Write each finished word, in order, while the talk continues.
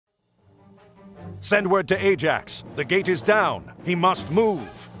Send word to Ajax. The gate is down. He must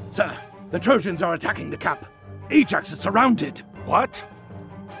move. Sir, the Trojans are attacking the camp. Ajax is surrounded. What?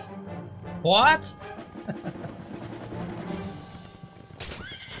 What?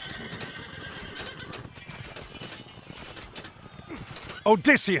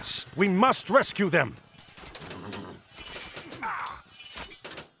 Odysseus, we must rescue them.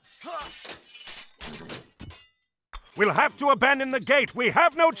 We'll have to abandon the gate. We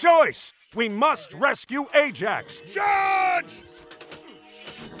have no choice. We must rescue Ajax. Charge!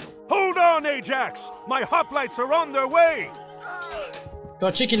 Hold on, Ajax! My hoplites are on their way!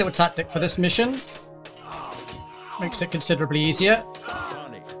 Got a cheeky little tactic for this mission. Makes it considerably easier.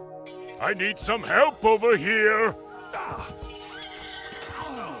 I need some help over here.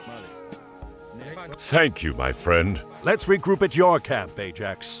 Thank you, my friend. Let's regroup at your camp,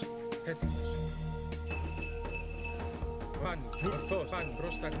 Ajax.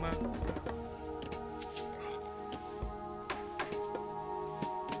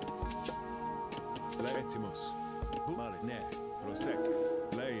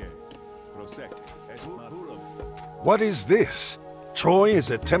 What is this? Troy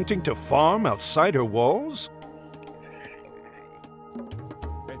is attempting to farm outside her walls?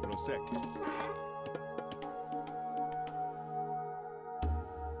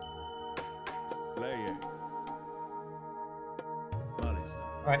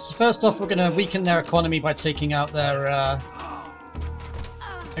 Alright, so first off, we're going to weaken their economy by taking out their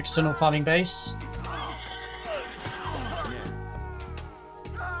external farming base.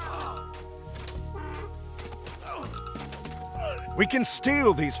 We can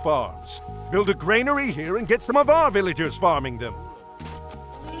steal these farms, build a granary here and get some of our villagers farming them.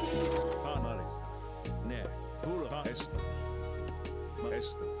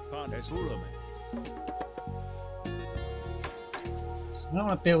 So I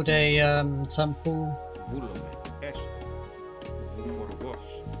want to build a temple.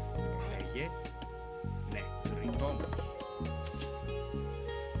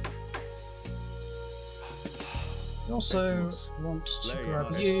 I also want to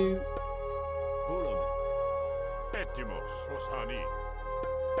grab you.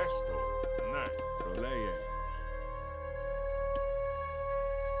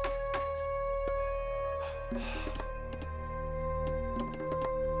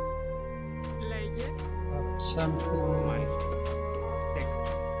 Temple. I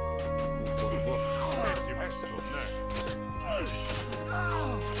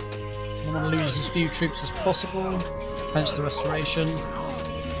want to lose as few troops as possible, hence the restoration.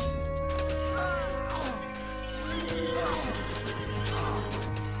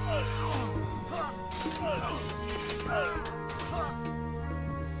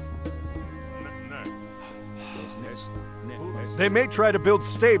 They may try to build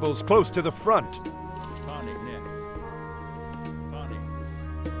stables close to the front.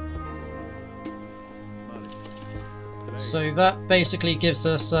 So that basically gives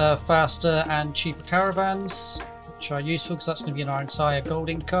us faster and cheaper caravans, which are useful because that's going to be in our entire gold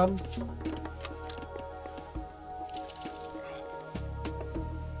income.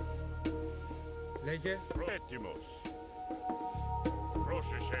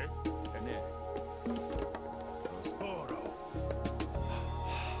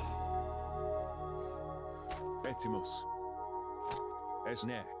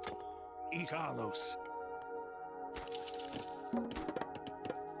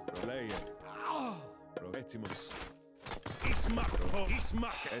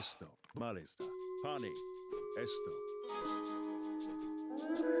 Esto, malista, pani, esto.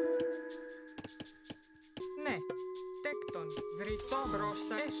 Ναι, τέκτον, βρυτόμος,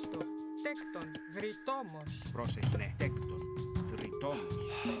 έστω, τέκτον, βρυτόμος. Πρόσεχε, ναι, τέκτον, βρυτόμος.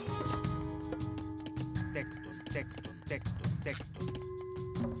 Τέκτον, τέκτον, τέκτον, τέκτον.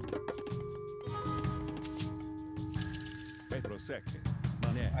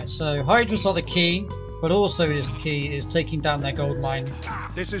 Right, so Hydras are the key, but also is the key is taking down their gold mine.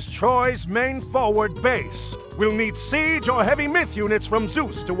 This is Troy's main forward base. We'll need siege or heavy myth units from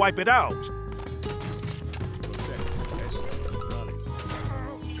Zeus to wipe it out.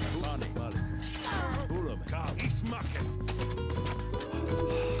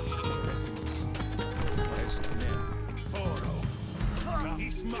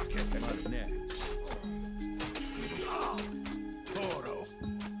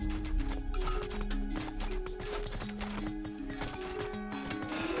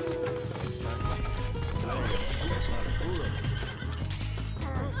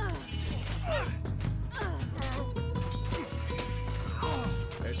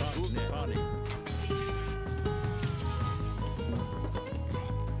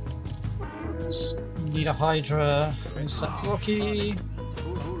 Right. Need a Hydra. Reset Rocky.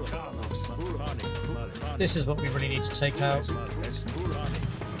 This is what we really need to take out.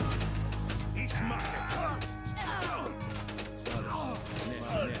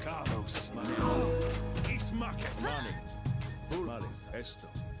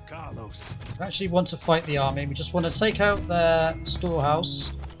 We actually want to fight the army. We just want to take out their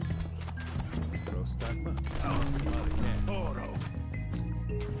storehouse.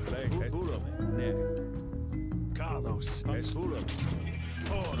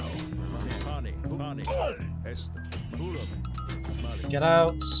 Get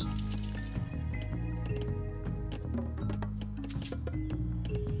out.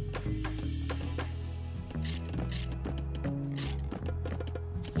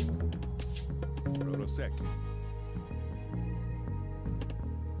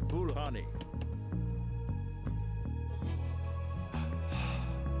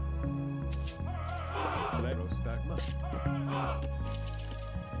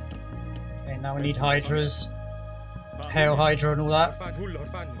 Okay, now we need Hydras. Hail Hydra and all that.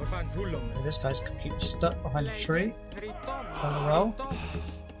 Okay, this guy's completely stuck behind a tree. On the roll.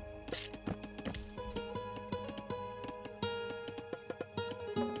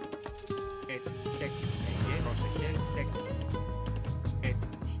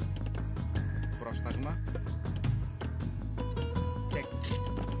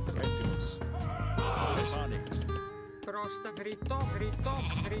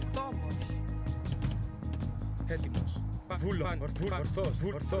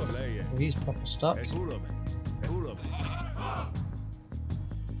 Well, he's proper stuck.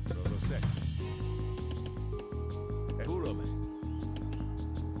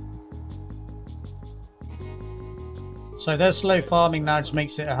 So their slow farming now just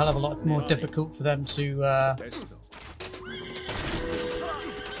makes it a hell of a lot more difficult for them to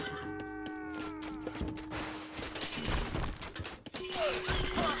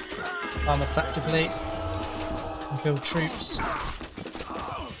farm effectively and build troops.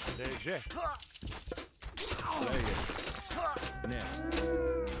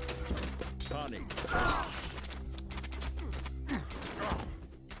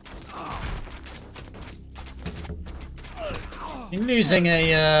 In losing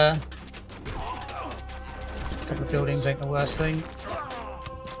a couple of buildings ain't the worst thing.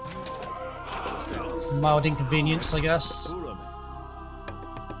 Mild inconvenience, I guess.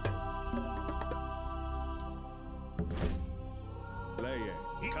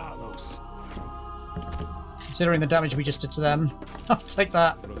 Considering the damage we just did to them, I'll take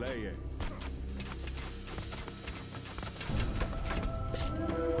that.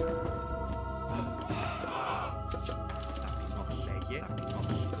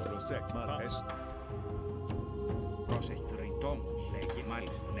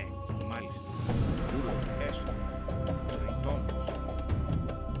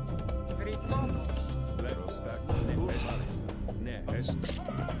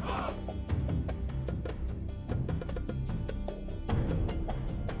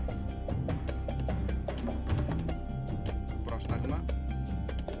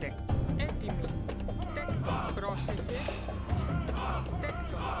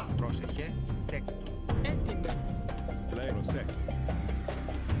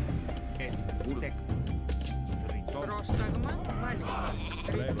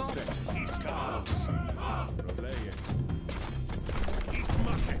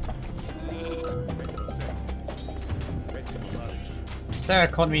 Their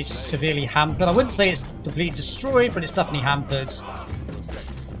economy is severely hampered. I wouldn't say it's completely destroyed, but it's definitely hampered.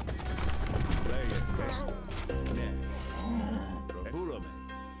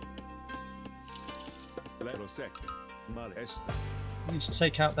 We need to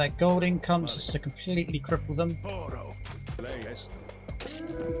take out their gold income just to completely cripple them. Let's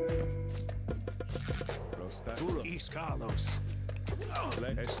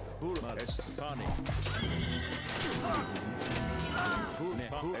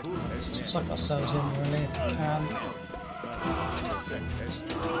tuck ourselves in really if we can.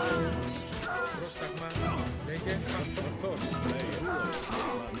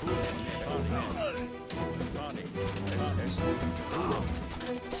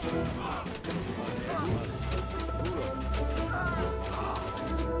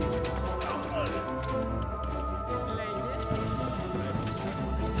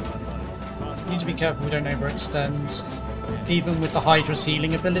 Need to be careful we don't overextend. Even with the Hydra's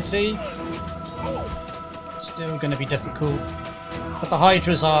healing ability, still going to be difficult. But the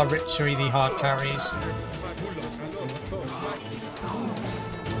Hydras are literally the hard carries.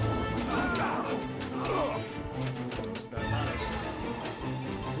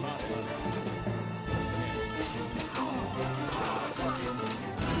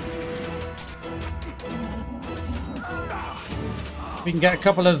 If we can get a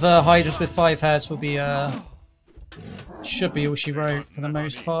couple of Hydras with 5 heads, will be should be all she wrote for the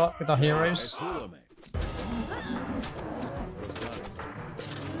most part with our heroes.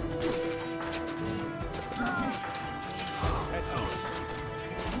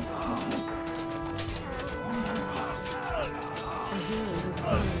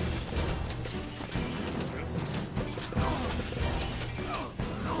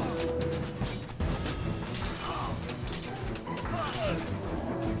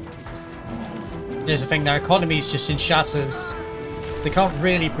 Here's the thing, their economy is just in shatters, so they can't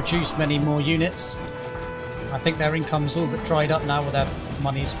really produce many more units. I think their income's all but dried up now, or their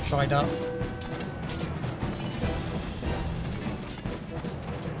money's dried up.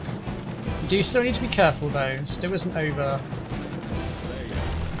 You do still need to be careful though, still isn't over.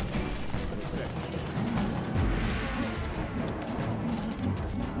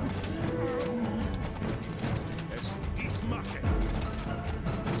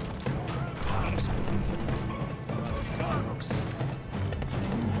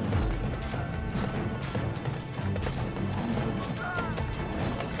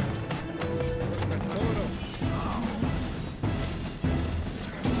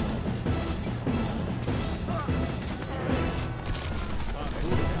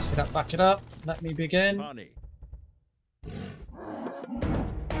 Back it up. Let me begin.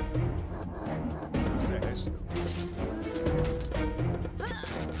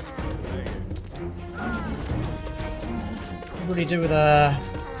 Really do with a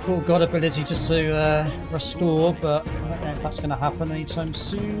full god ability just to restore, but I don't know if that's going to happen anytime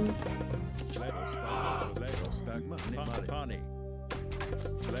soon.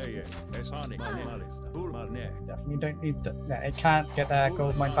 Definitely don't need that. Yeah, it can't get their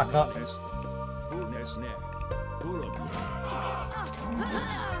gold mine back up.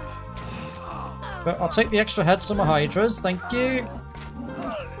 But I'll take the extra heads on my Hydras, thank you.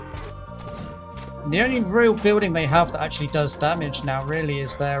 And the only real building they have that actually does damage now really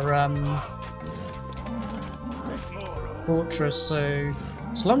is their fortress, so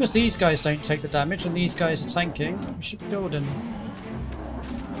as long as these guys don't take the damage and these guys are tanking, we should be golden.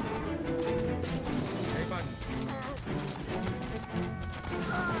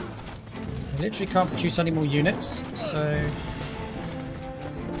 I literally can't produce any more units, so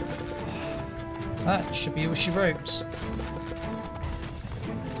that should be all she wrote.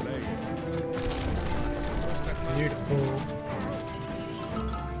 Beautiful.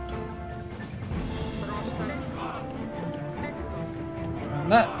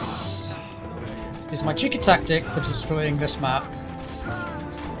 And that is my cheeky tactic for destroying this map.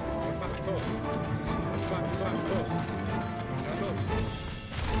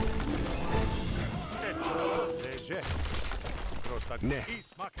 Ne.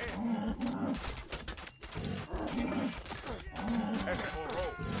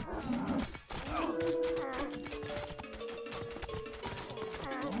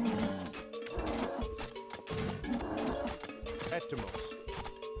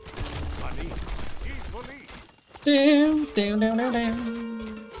 Down, down, down, down,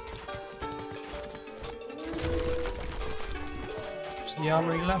 down. There's the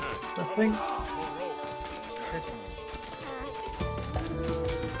armory left, I think.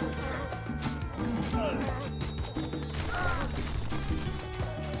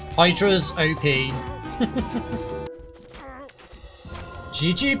 Hydra's OP.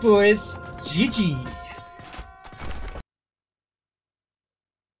 GG boys, GG.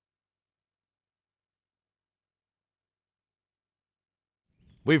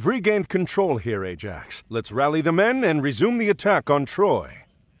 We've regained control here, Ajax. Let's rally the men and resume the attack on Troy.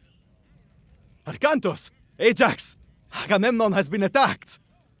 Arkantos! Ajax! Agamemnon has been attacked!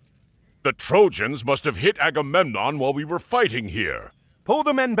 The Trojans must have hit Agamemnon while we were fighting here. Pull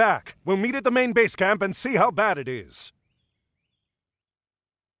the men back. We'll meet at the main base camp and see how bad it is.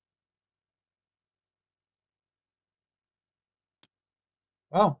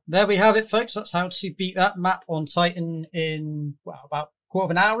 Well, there we have it, folks. That's how to beat that map on Titan in, well, about a quarter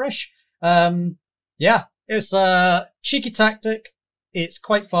of an hour-ish. Yeah, it's a cheeky tactic. It's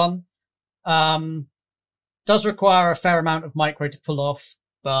quite fun. Does require a fair amount of micro to pull off,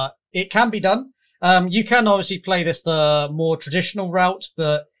 but it can be done. You can obviously play this the more traditional route,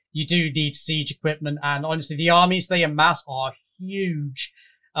 but you do need siege equipment, and honestly, the armies they amass are huge.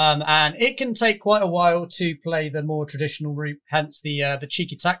 And it can take quite a while to play the more traditional route, hence the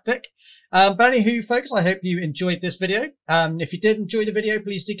cheeky tactic. But anywho, folks, I hope you enjoyed this video. If you did enjoy the video,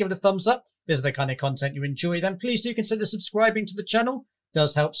 please do give it a thumbs up. If this is the kind of content you enjoy, then please do consider subscribing to the channel. It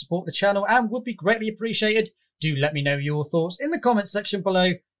does help support the channel and would be greatly appreciated. Do let me know your thoughts in the comments section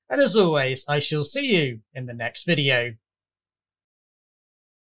below. And as always, I shall see you in the next video.